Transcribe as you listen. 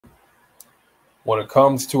When it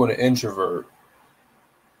comes to an introvert,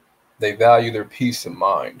 they value their peace of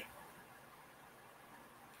mind.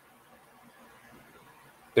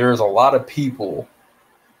 There's a lot of people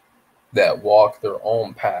that walk their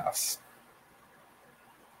own paths,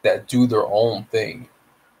 that do their own thing.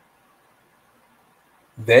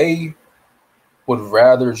 They would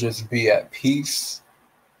rather just be at peace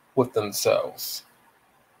with themselves.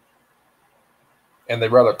 And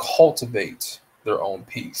they'd rather cultivate their own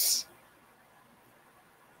peace.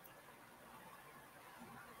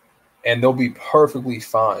 And they'll be perfectly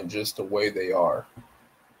fine just the way they are.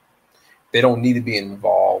 They don't need to be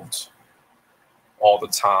involved all the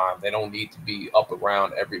time. They don't need to be up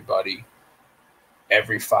around everybody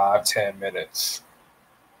every 5-10 minutes.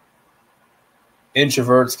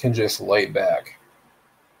 Introverts can just lay back,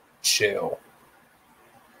 chill,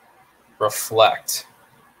 reflect,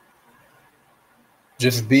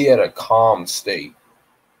 just be at a calm state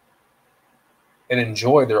and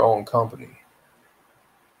enjoy their own company.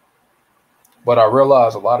 But I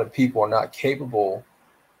realize a lot of people are not capable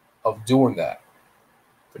of doing that.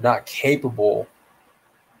 They're not capable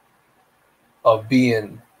of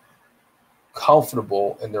being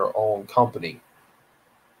comfortable in their own company.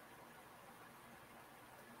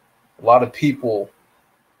 A lot of people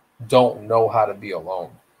don't know how to be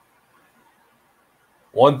alone.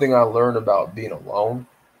 One thing I learned about being alone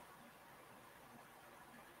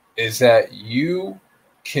is that you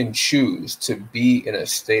can choose to be in a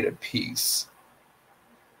state of peace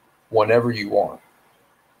whenever you want.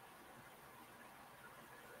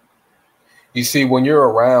 You see, when you're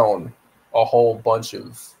around a whole bunch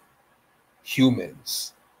of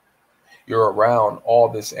humans, you're around all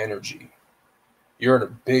this energy. You're in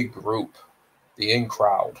a big group, the in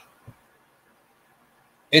crowd.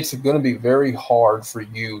 It's going to be very hard for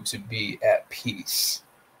you to be at peace.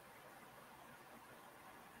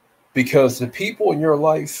 Because the people in your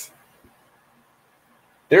life,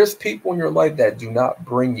 there's people in your life that do not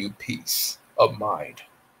bring you peace of mind.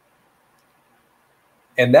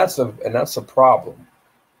 And that's a problem.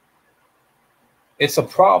 It's a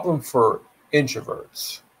problem for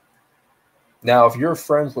introverts. Now, if you're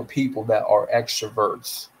friends with people that are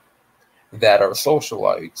extroverts, that are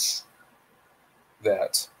socialites,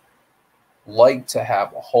 that like to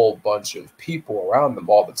have a whole bunch of people around them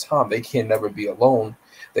all the time, they can never be alone.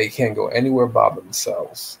 They can't go anywhere by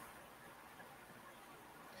themselves.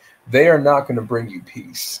 They are not going to bring you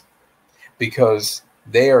peace because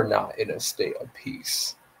they are not in a state of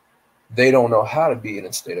peace. They don't know how to be in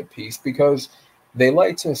a state of peace because they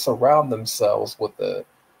like to surround themselves with the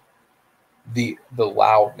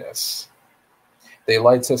loudness. They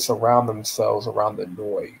like to surround themselves around the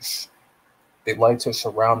noise. They like to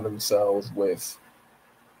surround themselves with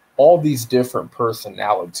all these different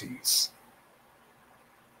personalities.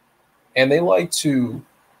 And they like to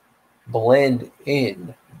blend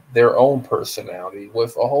in their own personality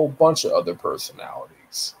with a whole bunch of other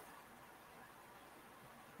personalities.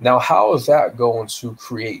 Now, how is that going to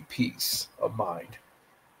create peace of mind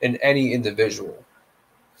in any individual?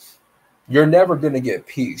 You're never going to get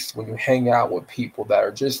peace when you hang out with people that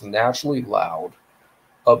are just naturally loud,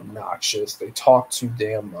 obnoxious. They talk too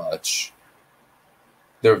damn much.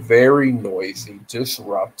 They're very noisy,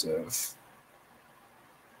 disruptive.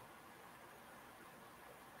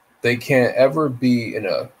 They can't ever be in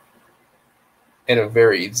a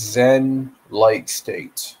very zen-like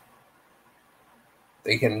state.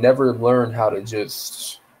 They can never learn how to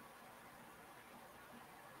just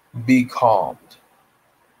be calmed,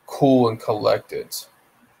 cool and collected.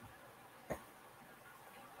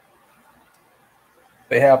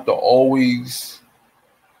 They have to always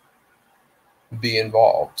be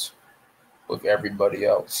involved with everybody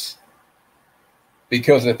else.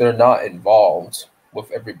 Because if they're not involved with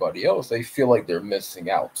everybody else, they feel like they're missing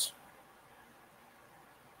out.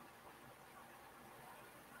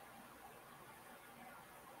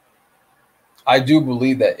 I do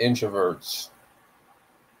believe that introverts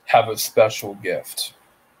have a special gift.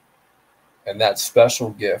 And that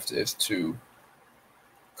special gift is to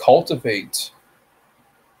cultivate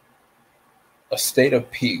a state of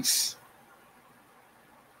peace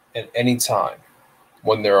at any time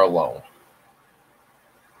when they're alone.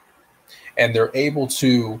 And they're able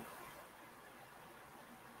to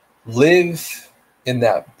live in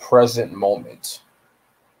that present moment.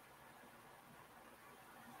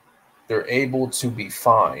 They're able to be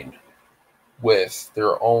fine with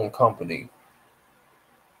their own company.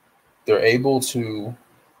 They're able to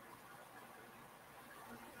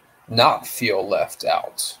not feel left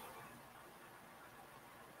out.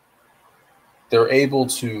 They're able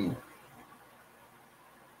to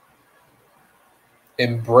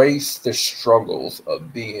Embrace the struggles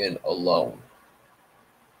of being alone.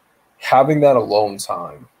 Having that alone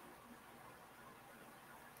time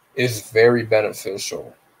is very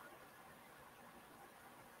beneficial.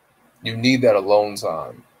 You need that alone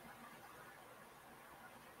time.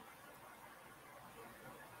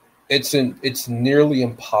 It's nearly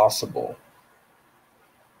impossible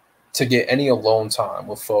to get any alone time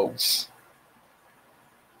with folks.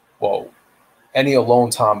 Well, any alone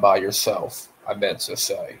time by yourself, I meant to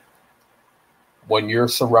say. When you're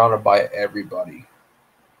surrounded by everybody,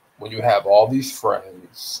 when you have all these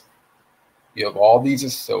friends, you have all these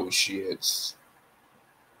associates,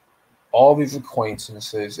 all these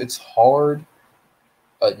acquaintances, it's hard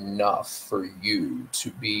enough for you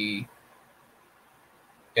to be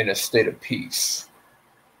in a state of peace.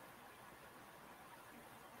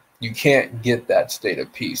 You can't get that state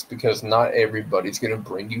of peace because not everybody's going to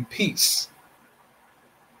bring you peace.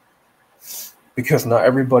 Because not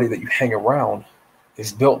everybody that you hang around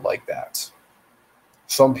is built like that.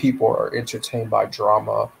 Some people are entertained by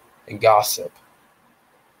drama and gossip.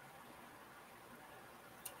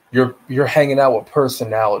 You're hanging out with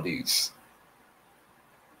personalities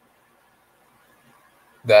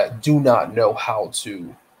that do not know how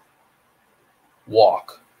to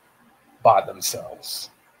walk by themselves.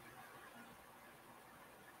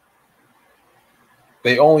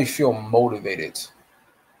 They only feel motivated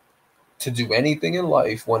to do anything in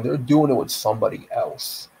life when they're doing it with somebody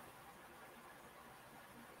else.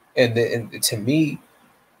 And to me,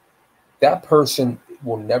 that person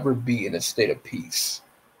will never be in a state of peace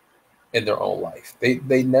in their own life.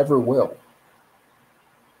 They never will.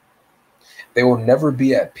 They will never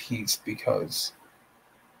be at peace because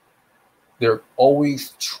they're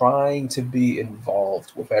always trying to be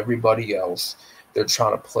involved with everybody else. They're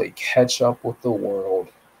trying to play catch up with the world.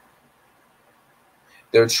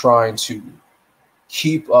 They're trying to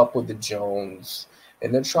keep up with the Jones.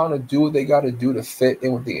 And they're trying to do what they got to do to fit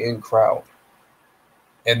in with the in crowd.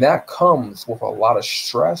 And that comes with a lot of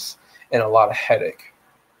stress and a lot of headache.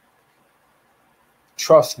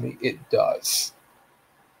 Trust me, it does.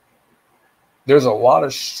 There's a lot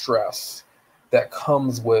of stress that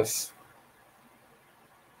comes with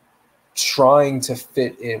trying to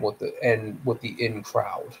fit in with the in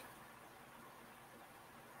crowd.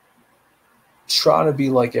 Trying to be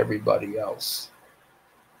like everybody else.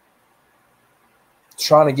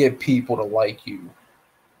 Trying to get people to like you.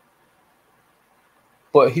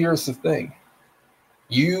 But here's the thing.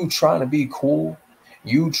 You trying to be cool,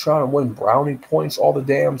 you trying to win brownie points all the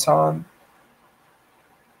damn time,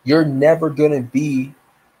 you're never going to be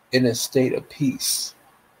in a state of peace.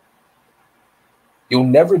 You'll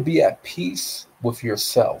never be at peace with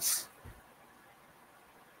yourself.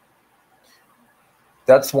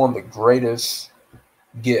 That's one of the greatest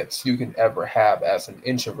gifts you can ever have as an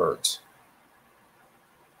introvert,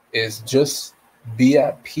 is just be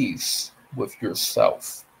at peace with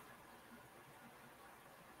yourself.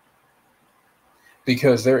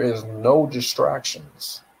 Because there is no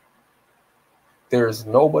distractions. There's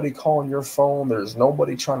nobody calling your phone. There's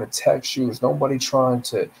nobody trying to text you. There's nobody trying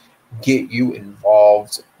to get you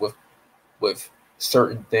involved with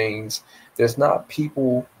certain things. There's not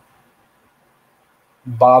people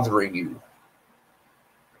bothering you.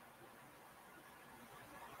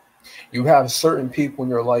 You have certain people in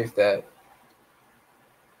your life that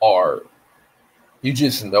you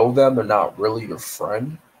just know them. They're not really your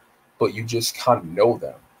friend, but you just kind of know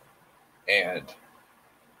them. And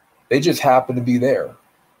they just happen to be there.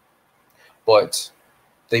 But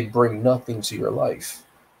they bring nothing to your life.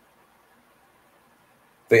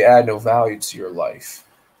 They add no value to your life.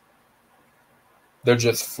 They're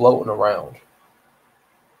just floating around.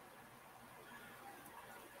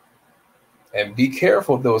 And be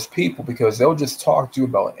careful of those people because they'll just talk to you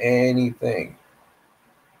about anything.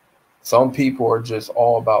 Some people are just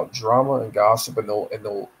all about drama and gossip, and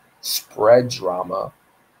they'll spread drama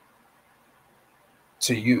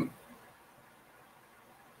to you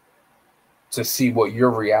to see what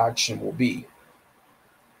your reaction will be.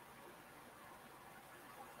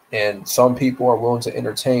 And some people are willing to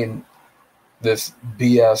entertain this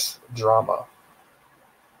BS drama.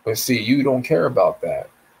 But see, you don't care about that.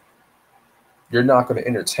 You're not going to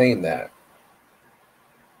entertain that.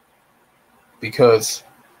 Because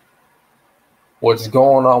what's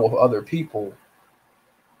going on with other people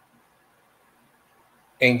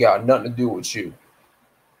ain't got nothing to do with you.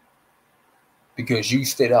 Because you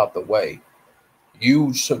stayed out the way.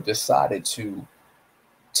 You should have decided to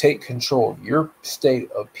take control of your state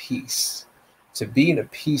of peace. To be in a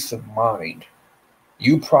peace of mind.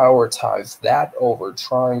 You prioritize that over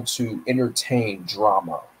trying to entertain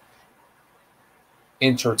drama.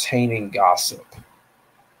 entertaining gossip.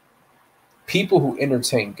 People who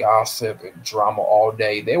entertain gossip and drama all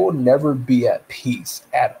day, they will never be at peace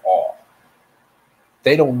at all.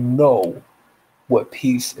 They don't know what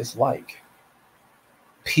peace is like.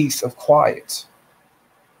 Peace of quiet,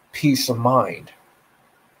 peace of mind.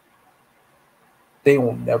 They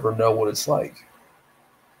will never know what it's like.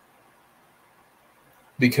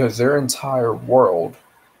 Because their entire world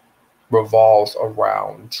revolves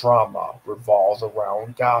around drama, revolves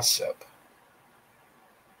around gossip.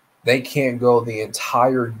 They can't go the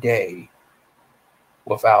entire day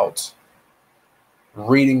without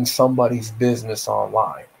reading somebody's business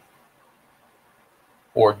online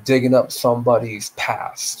or digging up somebody's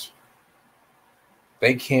past.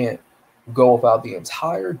 They can't go about the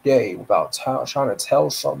entire day without trying to tell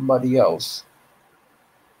somebody else's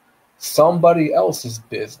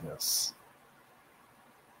business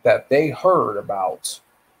that they heard about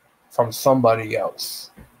from somebody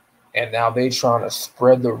else. And now they trying to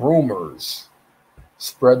spread the rumors,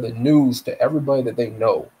 spread the news to everybody that they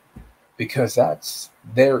know, because that's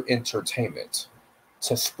their entertainment,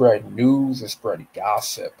 to spread news and spread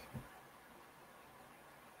gossip.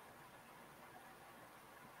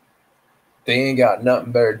 They ain't got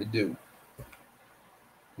nothing better to do.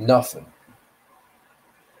 Nothing.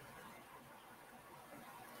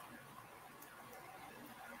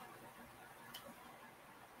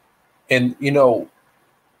 And,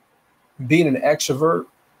 being an extrovert,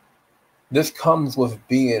 this comes with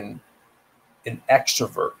being an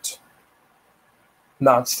extrovert.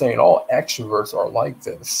 Not saying all extroverts are like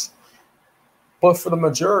this, but for the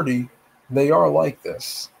majority, they are like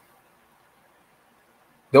this.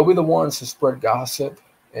 They'll be the ones to spread gossip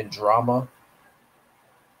and drama.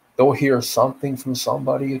 They'll hear something from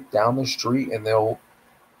somebody down the street and they'll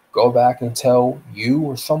go back and tell you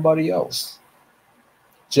or somebody else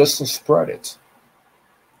just to spread it.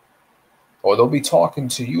 Or they'll be talking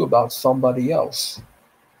to you about somebody else.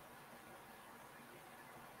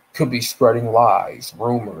 Could be spreading lies,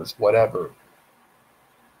 rumors, whatever.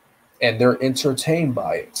 And they're entertained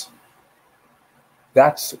by it.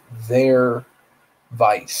 That's their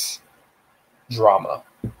vice. Drama.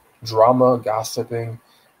 Drama, gossiping,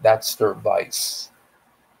 that's their vice.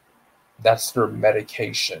 That's their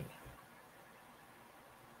medication.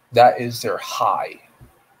 That is their high.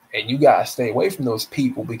 And you gotta stay away from those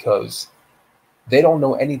people because they don't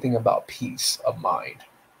know anything about peace of mind.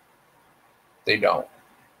 They don't.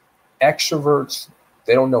 Extroverts,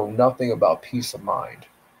 they don't know nothing about peace of mind.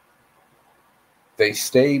 They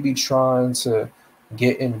be trying to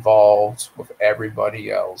get involved with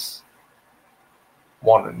everybody else.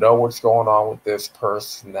 Want to know what's going on with this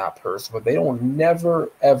person, that person, but they don't never,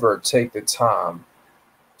 ever take the time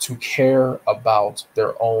to care about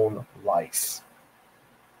their own life.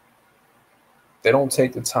 They don't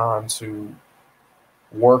take the time to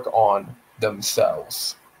work on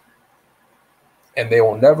themselves. And they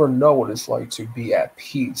will never know what it's like to be at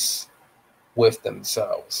peace with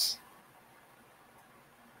themselves.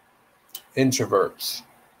 Introverts,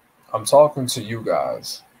 I'm talking to you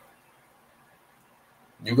guys.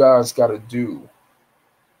 You guys got to do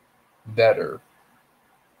better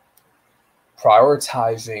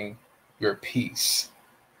prioritizing your peace.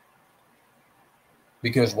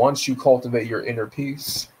 Because once you cultivate your inner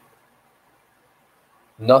peace,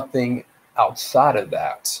 nothing outside of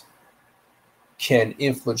that can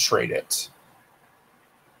infiltrate it.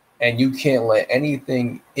 And you can't let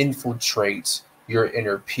anything infiltrate your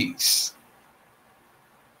inner peace.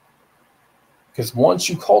 Because once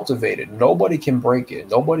you cultivate it, nobody can break it.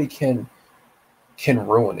 Nobody can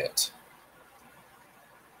ruin it.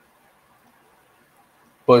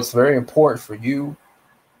 But it's very important for you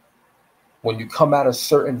when you come out of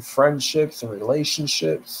certain friendships and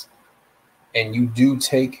relationships and you do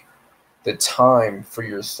take the time for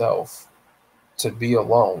yourself to be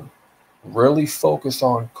alone, really focus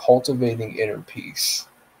on cultivating inner peace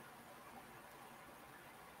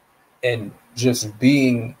and just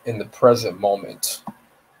being in the present moment.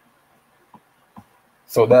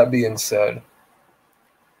 So that being said,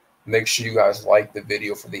 make sure you guys like the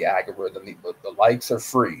video for the algorithm. The likes are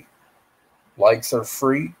free. Likes are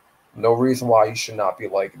free. No reason why you should not be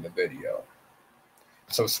liking the video.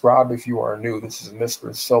 Subscribe if you are new. This is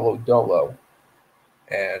Mr. Solo Dolo.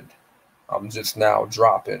 And I'm just now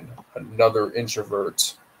dropping another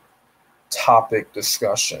introvert topic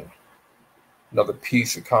discussion. Another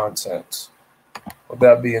piece of content. With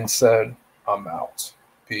that being said, I'm out.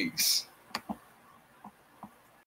 Peace.